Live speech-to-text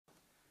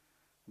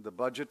The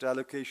budget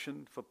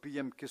allocation for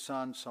PM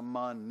Kisan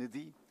Samman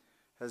Nidhi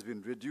has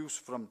been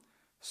reduced from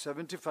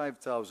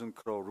 75,000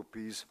 crore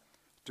rupees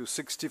to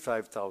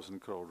 65,000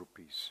 crore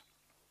rupees.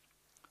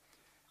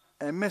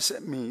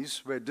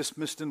 MSMEs were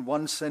dismissed in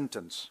one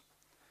sentence,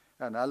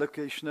 an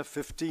allocation of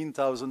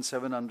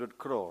 15,700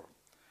 crore.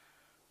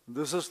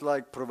 This is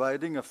like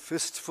providing a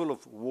fistful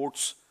of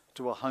votes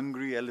to a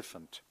hungry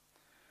elephant.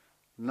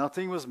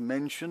 Nothing was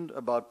mentioned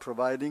about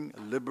providing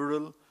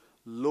liberal,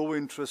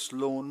 low-interest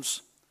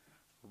loans,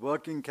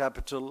 working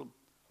capital,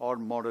 or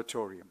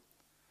moratorium.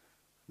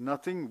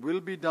 Nothing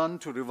will be done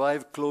to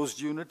revive closed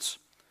units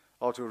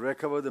or to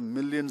recover the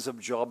millions of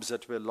jobs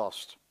that were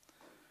lost.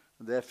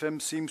 The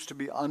FM seems to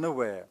be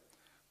unaware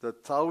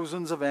that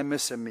thousands of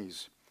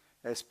MSMEs,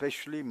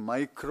 especially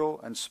micro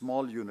and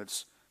small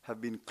units, have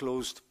been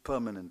closed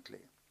permanently.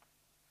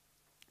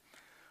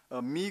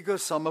 A meager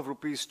sum of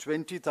rupees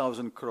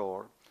 20,000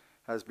 crore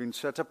has been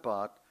set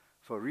apart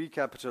for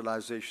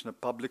recapitalization of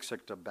public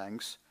sector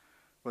banks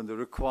when the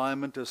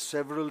requirement is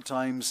several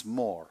times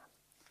more.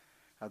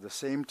 At the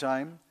same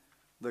time,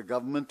 the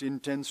government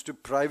intends to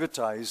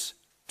privatize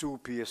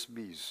 2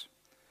 PSBs.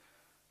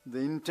 The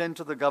intent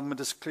of the government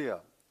is clear.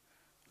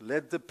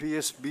 Let the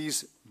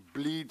PSBs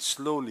bleed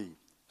slowly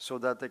so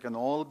that they can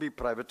all be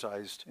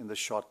privatized in the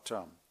short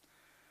term.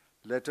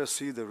 Let us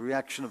see the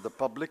reaction of the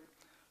public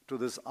to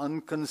this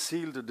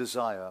unconcealed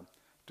desire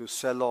to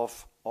sell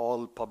off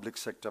all public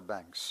sector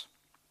banks.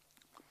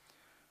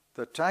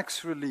 The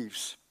tax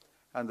reliefs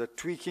and the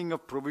tweaking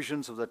of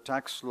provisions of the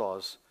tax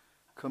laws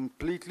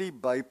completely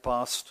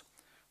bypassed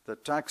the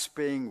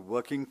tax-paying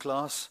working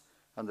class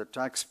and the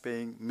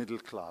tax-paying middle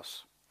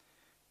class.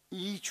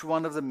 Each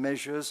one of the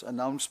measures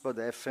announced by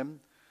the FM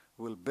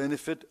will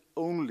benefit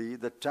only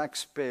the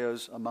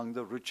taxpayers among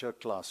the richer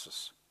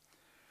classes.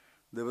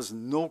 There was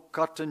no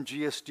cut in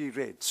GST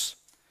rates.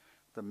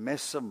 The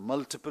mess of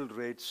multiple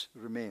rates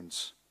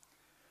remains.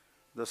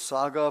 The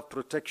saga of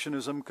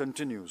protectionism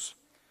continues.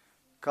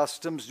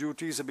 Customs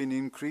duties have been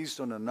increased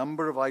on a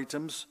number of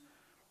items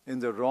in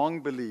the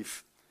wrong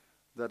belief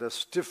that a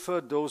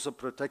stiffer dose of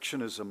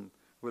protectionism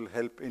will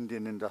help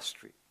Indian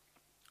industry.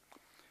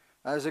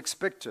 As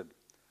expected,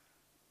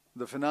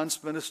 the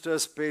Finance Minister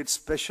has paid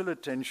special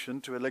attention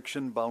to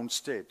election-bound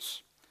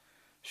states.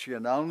 She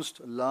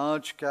announced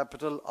large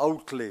capital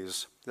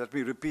outlays, let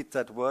me repeat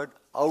that word,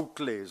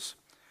 outlays,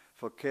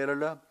 for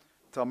Kerala,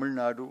 Tamil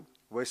Nadu,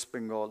 West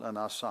Bengal and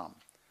Assam.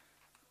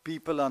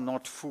 People are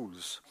not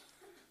fools.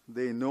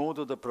 They know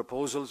that the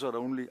proposals are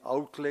only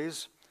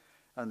outlays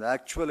and the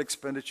actual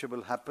expenditure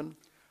will happen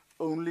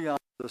only after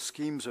the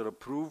schemes are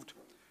approved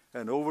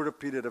and over a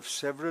period of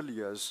several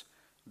years,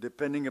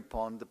 depending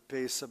upon the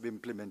pace of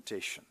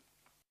implementation.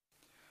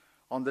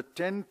 On the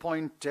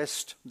 10-point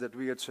test that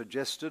we had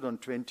suggested on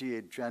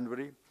 28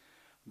 January,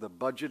 the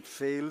budget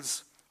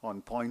fails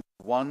on point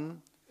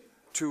 1,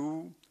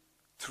 2,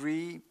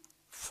 3,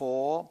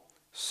 4,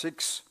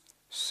 6,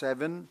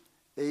 7,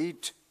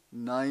 8,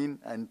 9,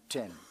 and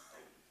 10.